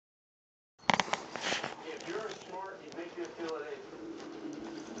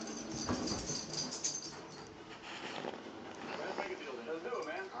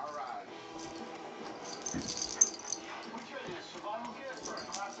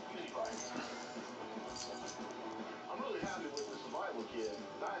little kid.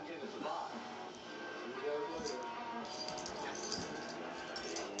 I intend to survive. You guys later.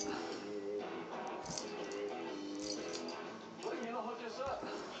 Look, you'll hook us up.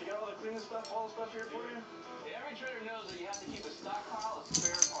 She got all the cleaning stuff, all the stuff here for you? Every trader knows that you have to keep a stockpile of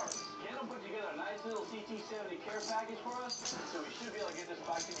spare parts. Kendall put together a nice little CT70 care package for us, so we should be able to get this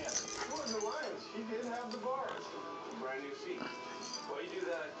bike together. Wasn't lying. She did have the bars. Brand new seat. While you do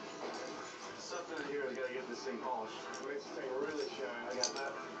that, something in here has got to get this thing polished. Makes this thing really shine. I got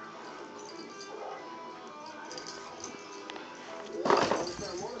that. Yeah, we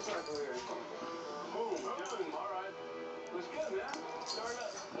got a motorcycle here. Boom, done. All right. Looks good, man. Start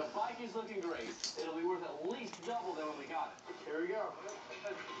up. The bike is looking great. It'll be worth at least double than when we got it. Here we go.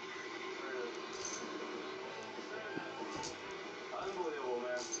 Unbelievable,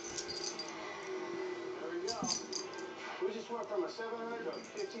 man. There we go. We just went from a $700 to a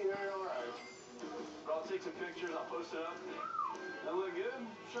 $1,500 item. But I'll take some pictures. I'll post it up. That look good?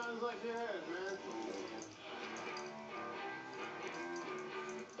 Shines like your head, man.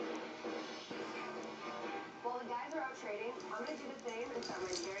 While the guys are out trading, I'm going to do the same and start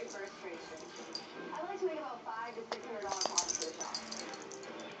my very first trade stream. I like to make about $500 to $600 profits for the shop.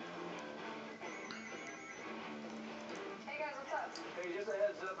 Hey guys, what's up? Hey, just a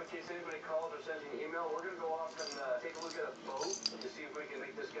heads up in case anybody calls or sends you an email. We're going to go off and take a look at a boat to see if we can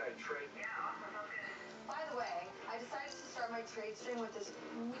make this guy trade. Yeah, awesome. Sounds good. By the way, I decided to start my trade stream with this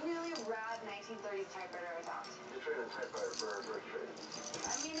really rad 1930s typewriter I found. You're trading a typewriter for a trade.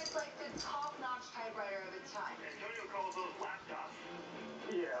 I mean, it's like the top-notch typewriter of its time. Antonio calls those laptops.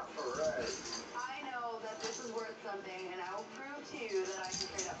 Yeah, right. I know that this is worth something, and I will prove to you that I can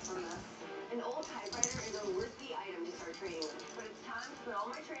trade up from this. An old typewriter is a risky item to start trading with, but it's time to put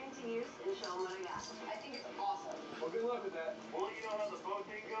all my training to use and show them what I got. I think it's awesome. Well, good luck with that. We'll let you know how the boat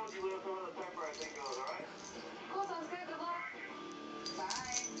thing goes. You let us know how the typewriter thing goes, all right? Cool, sounds good. Good luck.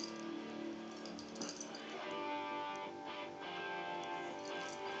 Bye.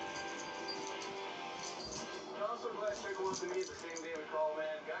 I'm also glad Chico wants to meet the same day we call,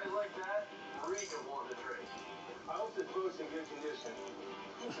 man. Guys like that reek of wanting to trade. I hope this boat's in good condition.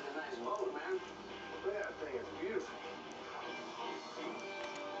 It's a nice boat, man. Look at that thing. It's beautiful.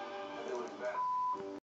 That thing looks bad.